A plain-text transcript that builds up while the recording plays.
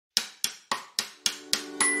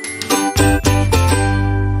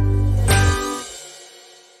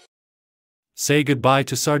Say goodbye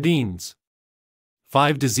to sardines.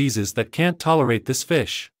 5 diseases that can't tolerate this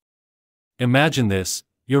fish. Imagine this: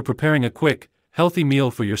 you're preparing a quick, healthy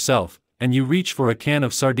meal for yourself, and you reach for a can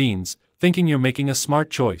of sardines, thinking you're making a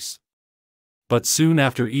smart choice. But soon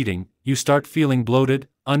after eating, you start feeling bloated,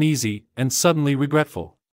 uneasy, and suddenly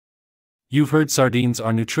regretful. You've heard sardines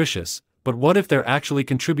are nutritious, but what if they're actually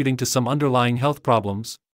contributing to some underlying health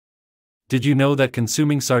problems? Did you know that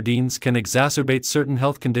consuming sardines can exacerbate certain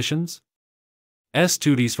health conditions?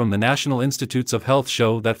 Studies from the National Institutes of Health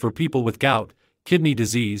show that for people with gout, kidney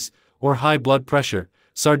disease, or high blood pressure,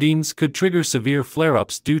 sardines could trigger severe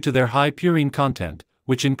flare-ups due to their high purine content,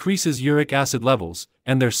 which increases uric acid levels,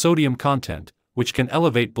 and their sodium content, which can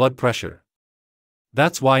elevate blood pressure.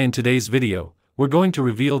 That's why in today's video, we're going to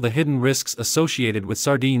reveal the hidden risks associated with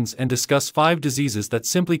sardines and discuss 5 diseases that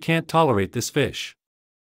simply can't tolerate this fish.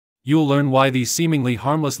 You'll learn why these seemingly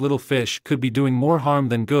harmless little fish could be doing more harm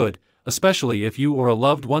than good, especially if you or a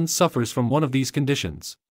loved one suffers from one of these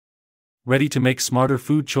conditions. Ready to make smarter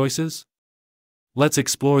food choices? Let's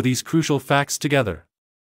explore these crucial facts together.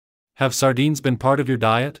 Have sardines been part of your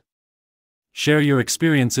diet? Share your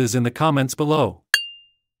experiences in the comments below.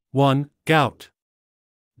 1. Gout.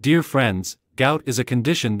 Dear friends, gout is a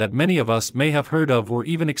condition that many of us may have heard of or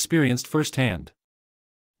even experienced firsthand.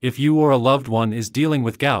 If you or a loved one is dealing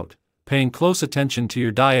with gout, paying close attention to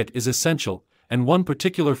your diet is essential, and one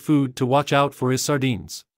particular food to watch out for is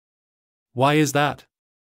sardines. Why is that?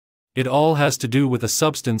 It all has to do with a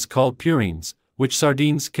substance called purines, which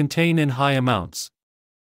sardines contain in high amounts.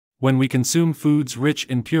 When we consume foods rich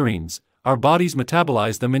in purines, our bodies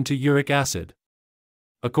metabolize them into uric acid.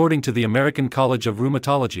 According to the American College of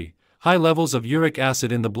Rheumatology, high levels of uric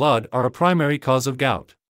acid in the blood are a primary cause of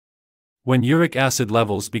gout. When uric acid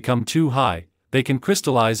levels become too high, they can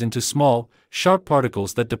crystallize into small, sharp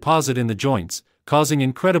particles that deposit in the joints, causing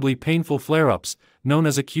incredibly painful flare-ups, known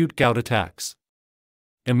as acute gout attacks.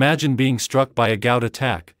 Imagine being struck by a gout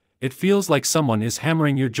attack. It feels like someone is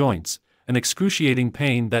hammering your joints, an excruciating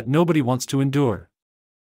pain that nobody wants to endure.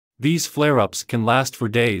 These flare-ups can last for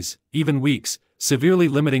days, even weeks, severely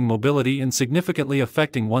limiting mobility and significantly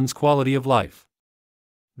affecting one's quality of life.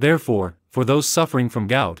 Therefore, for those suffering from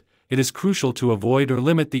gout, it is crucial to avoid or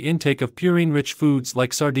limit the intake of purine-rich foods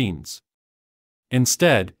like sardines.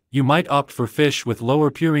 Instead, you might opt for fish with lower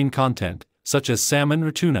purine content, such as salmon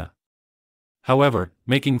or tuna. However,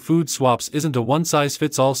 making food swaps isn't a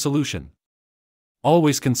one-size-fits-all solution.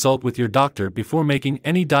 Always consult with your doctor before making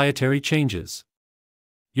any dietary changes.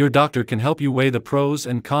 Your doctor can help you weigh the pros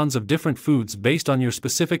and cons of different foods based on your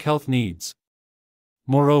specific health needs.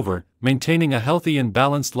 Moreover, maintaining a healthy and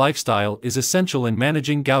balanced lifestyle is essential in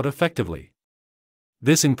managing gout effectively.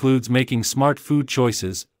 This includes making smart food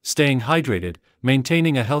choices, staying hydrated,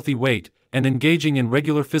 maintaining a healthy weight, and engaging in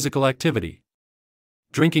regular physical activity.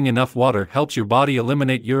 Drinking enough water helps your body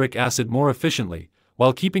eliminate uric acid more efficiently,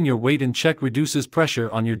 while keeping your weight in check reduces pressure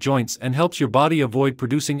on your joints and helps your body avoid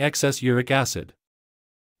producing excess uric acid.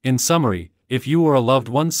 In summary, if you or a loved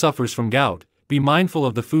one suffers from gout, be mindful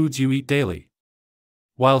of the foods you eat daily.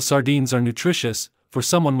 While sardines are nutritious, for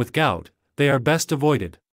someone with gout, they are best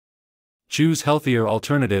avoided. Choose healthier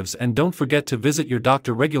alternatives and don't forget to visit your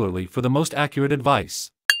doctor regularly for the most accurate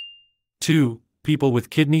advice. 2. People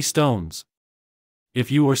with kidney stones.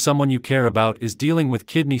 If you or someone you care about is dealing with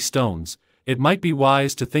kidney stones, it might be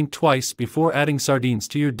wise to think twice before adding sardines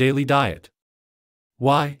to your daily diet.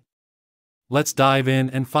 Why? Let's dive in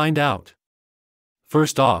and find out.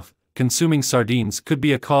 First off, consuming sardines could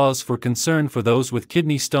be a cause for concern for those with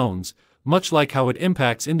kidney stones, much like how it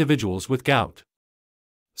impacts individuals with gout.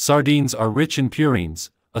 Sardines are rich in purines,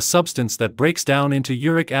 a substance that breaks down into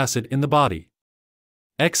uric acid in the body.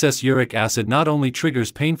 Excess uric acid not only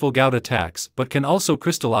triggers painful gout attacks but can also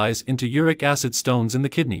crystallize into uric acid stones in the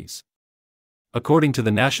kidneys. According to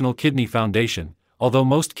the National Kidney Foundation, although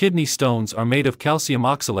most kidney stones are made of calcium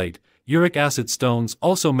oxalate, uric acid stones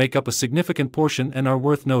also make up a significant portion and are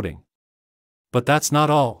worth noting. But that's not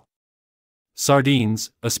all.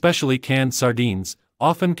 Sardines, especially canned sardines,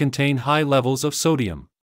 often contain high levels of sodium.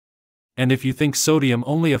 And if you think sodium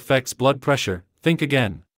only affects blood pressure, think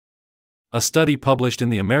again. A study published in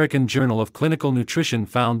the American Journal of Clinical Nutrition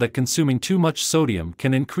found that consuming too much sodium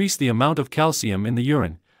can increase the amount of calcium in the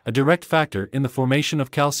urine, a direct factor in the formation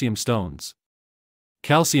of calcium stones.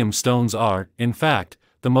 Calcium stones are, in fact,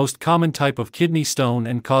 the most common type of kidney stone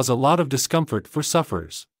and cause a lot of discomfort for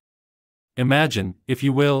sufferers. Imagine, if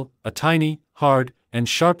you will, a tiny, hard, and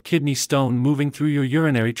sharp kidney stone moving through your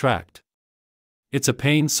urinary tract. It's a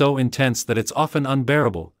pain so intense that it's often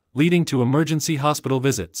unbearable, leading to emergency hospital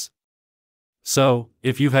visits. So,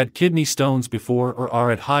 if you've had kidney stones before or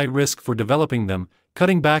are at high risk for developing them,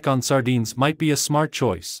 cutting back on sardines might be a smart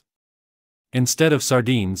choice. Instead of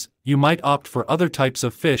sardines, you might opt for other types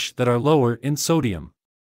of fish that are lower in sodium.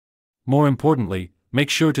 More importantly, make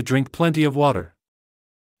sure to drink plenty of water.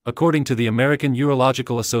 According to the American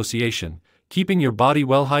Urological Association, keeping your body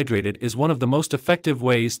well hydrated is one of the most effective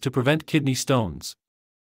ways to prevent kidney stones.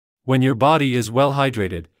 When your body is well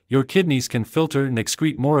hydrated, your kidneys can filter and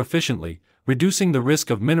excrete more efficiently, reducing the risk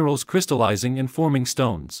of minerals crystallizing and forming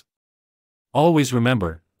stones. Always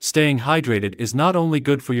remember, staying hydrated is not only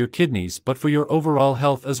good for your kidneys but for your overall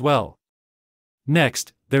health as well.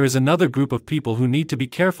 Next, there is another group of people who need to be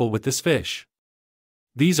careful with this fish.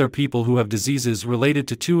 These are people who have diseases related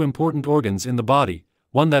to two important organs in the body,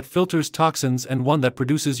 one that filters toxins and one that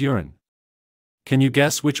produces urine. Can you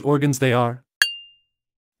guess which organs they are?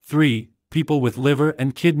 3. People with liver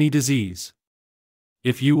and kidney disease.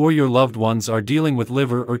 If you or your loved ones are dealing with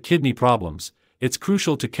liver or kidney problems, it's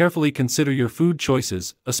crucial to carefully consider your food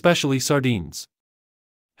choices, especially sardines.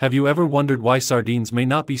 Have you ever wondered why sardines may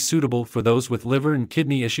not be suitable for those with liver and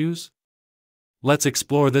kidney issues? Let's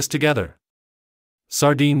explore this together.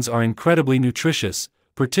 Sardines are incredibly nutritious,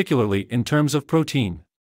 particularly in terms of protein.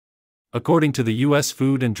 According to the U.S.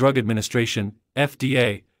 Food and Drug Administration,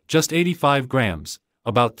 FDA, just 85 grams,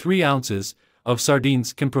 about 3 ounces, of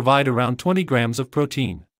sardines can provide around 20 grams of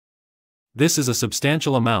protein. This is a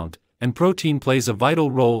substantial amount, and protein plays a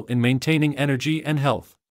vital role in maintaining energy and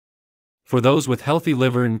health. For those with healthy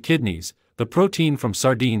liver and kidneys, the protein from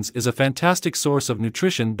sardines is a fantastic source of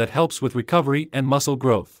nutrition that helps with recovery and muscle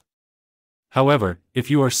growth. However, if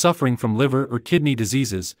you are suffering from liver or kidney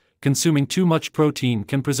diseases, consuming too much protein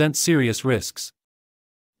can present serious risks.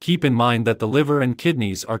 Keep in mind that the liver and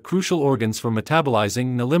kidneys are crucial organs for metabolizing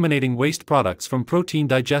and eliminating waste products from protein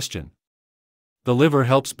digestion. The liver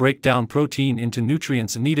helps break down protein into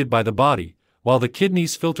nutrients needed by the body, while the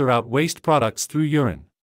kidneys filter out waste products through urine.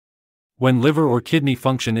 When liver or kidney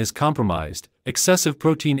function is compromised, excessive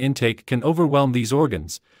protein intake can overwhelm these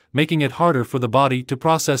organs, making it harder for the body to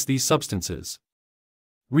process these substances.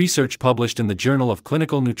 Research published in the Journal of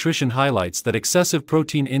Clinical Nutrition highlights that excessive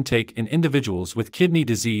protein intake in individuals with kidney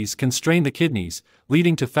disease can strain the kidneys,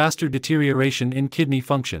 leading to faster deterioration in kidney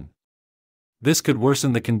function. This could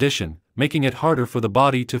worsen the condition, making it harder for the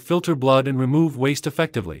body to filter blood and remove waste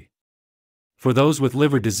effectively. For those with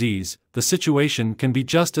liver disease, the situation can be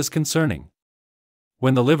just as concerning.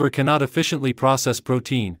 When the liver cannot efficiently process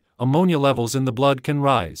protein, ammonia levels in the blood can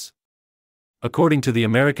rise. According to the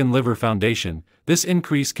American Liver Foundation, this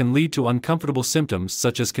increase can lead to uncomfortable symptoms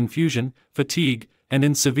such as confusion, fatigue, and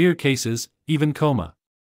in severe cases, even coma.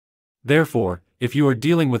 Therefore, if you are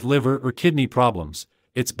dealing with liver or kidney problems,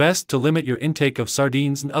 it's best to limit your intake of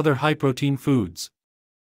sardines and other high-protein foods.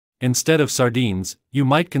 Instead of sardines, you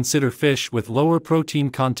might consider fish with lower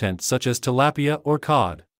protein content such as tilapia or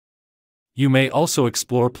cod. You may also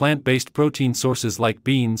explore plant-based protein sources like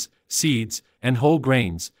beans, seeds, and whole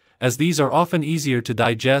grains, as these are often easier to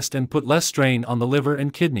digest and put less strain on the liver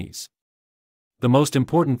and kidneys. The most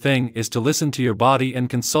important thing is to listen to your body and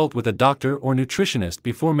consult with a doctor or nutritionist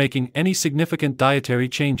before making any significant dietary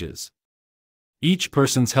changes. Each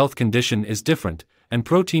person's health condition is different, and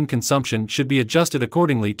protein consumption should be adjusted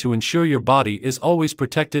accordingly to ensure your body is always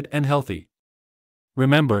protected and healthy.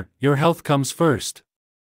 Remember, your health comes first.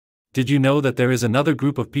 Did you know that there is another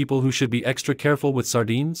group of people who should be extra careful with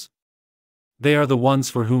sardines? They are the ones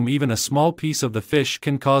for whom even a small piece of the fish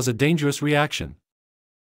can cause a dangerous reaction.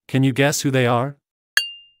 Can you guess who they are?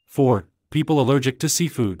 4. People allergic to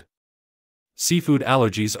seafood. Seafood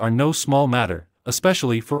allergies are no small matter,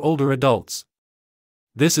 especially for older adults.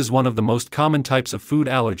 This is one of the most common types of food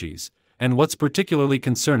allergies, and what's particularly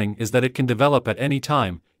concerning is that it can develop at any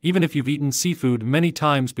time, even if you've eaten seafood many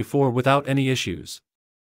times before without any issues.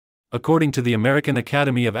 According to the American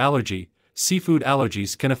Academy of Allergy, seafood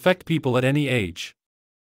allergies can affect people at any age.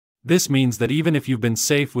 This means that even if you've been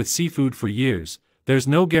safe with seafood for years, there's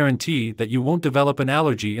no guarantee that you won't develop an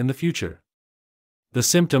allergy in the future. The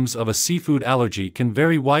symptoms of a seafood allergy can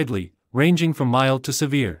vary widely, ranging from mild to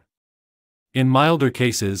severe. In milder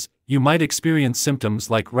cases, you might experience symptoms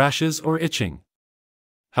like rashes or itching.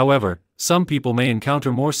 However, some people may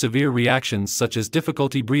encounter more severe reactions such as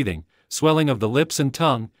difficulty breathing, swelling of the lips and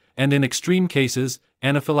tongue, and in extreme cases,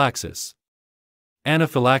 anaphylaxis.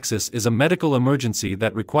 Anaphylaxis is a medical emergency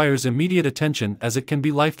that requires immediate attention as it can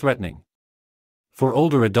be life-threatening. For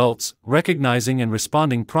older adults, recognizing and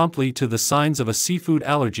responding promptly to the signs of a seafood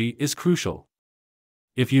allergy is crucial.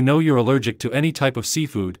 If you know you're allergic to any type of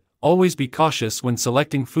seafood, always be cautious when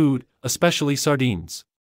selecting food, especially sardines.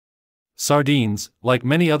 Sardines, like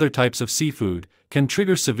many other types of seafood, can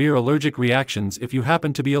trigger severe allergic reactions if you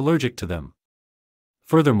happen to be allergic to them.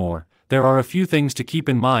 Furthermore, there are a few things to keep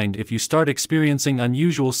in mind if you start experiencing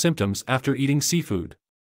unusual symptoms after eating seafood.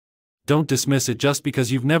 Don't dismiss it just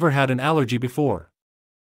because you've never had an allergy before.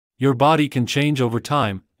 Your body can change over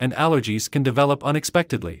time, and allergies can develop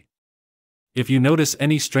unexpectedly. If you notice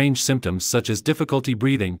any strange symptoms such as difficulty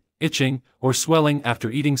breathing, itching, or swelling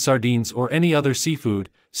after eating sardines or any other seafood,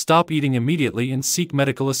 stop eating immediately and seek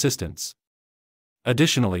medical assistance.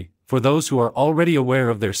 Additionally, for those who are already aware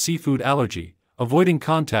of their seafood allergy, avoiding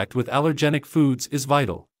contact with allergenic foods is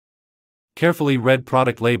vital. Carefully read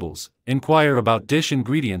product labels, inquire about dish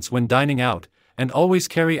ingredients when dining out, and always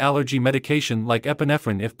carry allergy medication like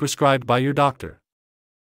epinephrine if prescribed by your doctor.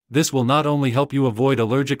 This will not only help you avoid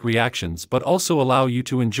allergic reactions but also allow you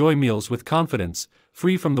to enjoy meals with confidence,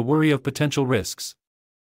 free from the worry of potential risks.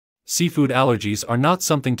 Seafood allergies are not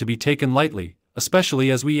something to be taken lightly,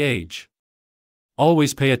 especially as we age.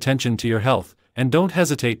 Always pay attention to your health, and don't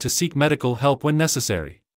hesitate to seek medical help when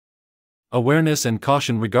necessary. Awareness and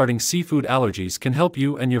caution regarding seafood allergies can help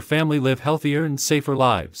you and your family live healthier and safer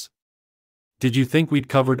lives. Did you think we'd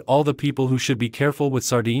covered all the people who should be careful with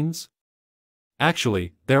sardines?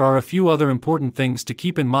 Actually, there are a few other important things to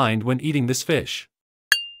keep in mind when eating this fish.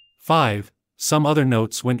 5. Some other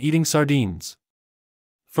notes when eating sardines.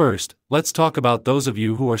 First, let's talk about those of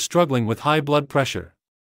you who are struggling with high blood pressure.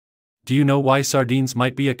 Do you know why sardines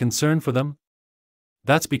might be a concern for them?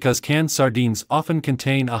 That's because canned sardines often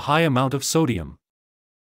contain a high amount of sodium.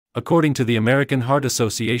 According to the American Heart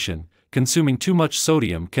Association, consuming too much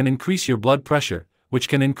sodium can increase your blood pressure, which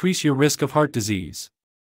can increase your risk of heart disease.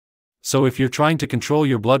 So if you're trying to control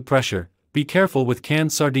your blood pressure, be careful with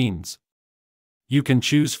canned sardines. You can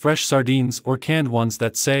choose fresh sardines or canned ones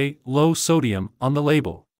that say low sodium on the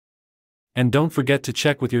label. And don't forget to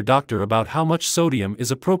check with your doctor about how much sodium is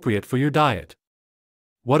appropriate for your diet.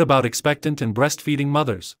 What about expectant and breastfeeding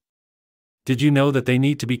mothers? Did you know that they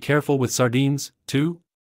need to be careful with sardines, too?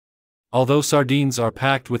 Although sardines are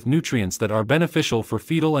packed with nutrients that are beneficial for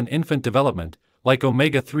fetal and infant development, like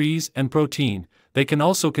omega-3s and protein, they can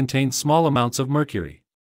also contain small amounts of mercury.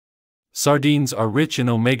 Sardines are rich in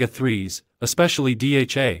omega-3s, especially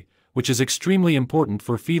DHA, which is extremely important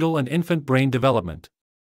for fetal and infant brain development.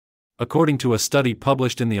 According to a study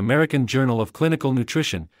published in the American Journal of Clinical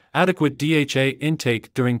Nutrition, adequate DHA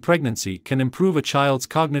intake during pregnancy can improve a child's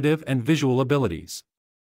cognitive and visual abilities.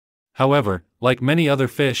 However, like many other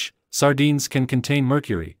fish, sardines can contain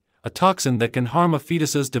mercury, a toxin that can harm a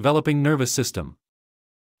fetus's developing nervous system.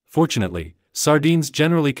 Fortunately, sardines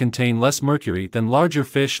generally contain less mercury than larger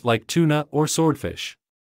fish like tuna or swordfish.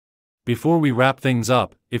 Before we wrap things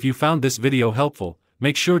up, if you found this video helpful,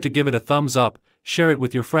 make sure to give it a thumbs up, share it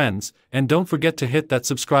with your friends, and don't forget to hit that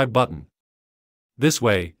subscribe button. This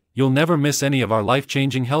way, you'll never miss any of our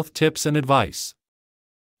life-changing health tips and advice.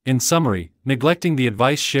 In summary, neglecting the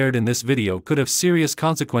advice shared in this video could have serious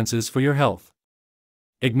consequences for your health.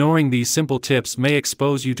 Ignoring these simple tips may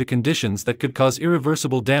expose you to conditions that could cause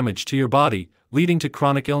irreversible damage to your body, leading to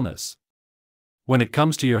chronic illness. When it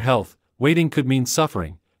comes to your health, waiting could mean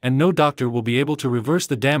suffering, and no doctor will be able to reverse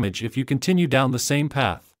the damage if you continue down the same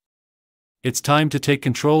path. It's time to take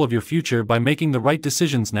control of your future by making the right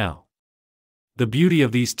decisions now. The beauty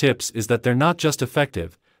of these tips is that they're not just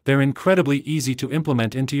effective, they're incredibly easy to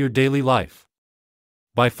implement into your daily life.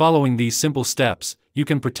 By following these simple steps, you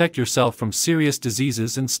can protect yourself from serious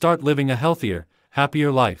diseases and start living a healthier,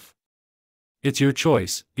 happier life. It's your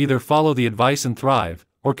choice: either follow the advice and thrive,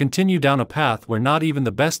 or continue down a path where not even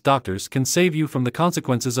the best doctors can save you from the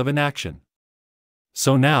consequences of inaction.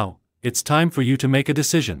 So now, it's time for you to make a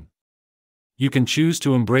decision. You can choose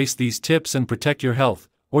to embrace these tips and protect your health,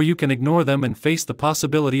 or you can ignore them and face the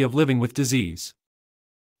possibility of living with disease.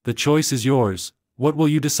 The choice is yours. What will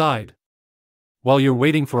you decide? While you're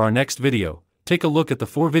waiting for our next video, take a look at the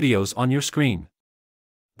 4 videos on your screen.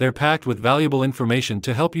 They're packed with valuable information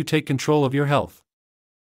to help you take control of your health.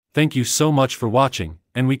 Thank you so much for watching,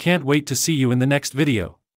 and we can't wait to see you in the next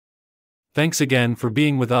video. Thanks again for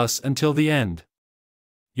being with us until the end.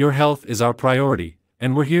 Your health is our priority,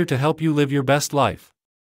 and we're here to help you live your best life.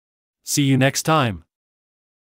 See you next time.